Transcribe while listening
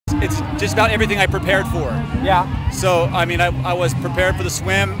it's just about everything I prepared for. Yeah. So, I mean, I was prepared for the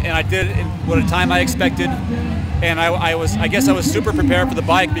swim, and I did it in what a time I expected. And I guess I was super prepared for the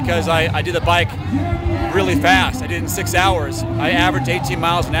bike because I did the bike really fast. I did it in 6 hours. I averaged 18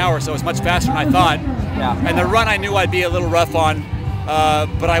 miles an hour, so it's much faster than I thought. Yeah. And the run I knew I'd be a little rough on,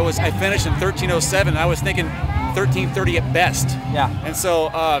 but I finished in 13:07, and I was thinking 13:30 at best. Yeah. And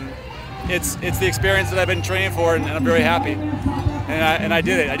so it's the experience that I've been training for, and I'm very happy. And I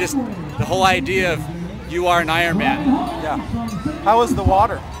did it. The whole idea of you are an Ironman. Yeah. How was the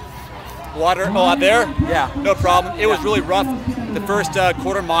water? Water, out there? Yeah. No problem. It was really rough. The first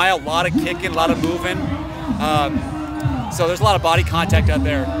quarter mile, a lot of kicking, a lot of moving. So there's a lot of body contact out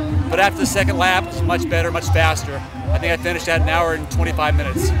there. But after the second lap, it was much better, much faster. I think I finished at 1 hour and 25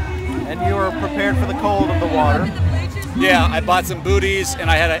 minutes. And you were prepared for the cold of the water? Yeah, I bought some booties and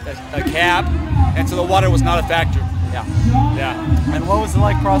I had a cap, and so the water was not a factor. Yeah. Yeah. And what was it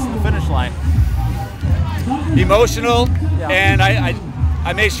like crossing the finish line? Emotional, Yeah. and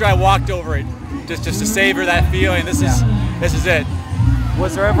I made sure I walked over it just to savor that feeling. This is it.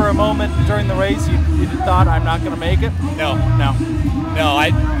 Was there ever a moment during the race you thought, I'm not going to make it? No.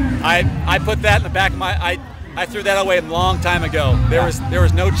 I put that in the back of my. I threw that away a long time ago. There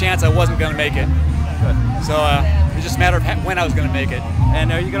was no chance I wasn't going to make it. Good. So it was just a matter of when I was going to make it.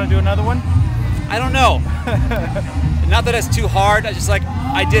 And are you going to do another one? I don't know. Not that it's too hard. I just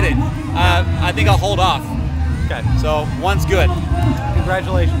I did it. I think I'll hold off. Okay. So one's good.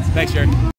 Congratulations. Thanks, Jared.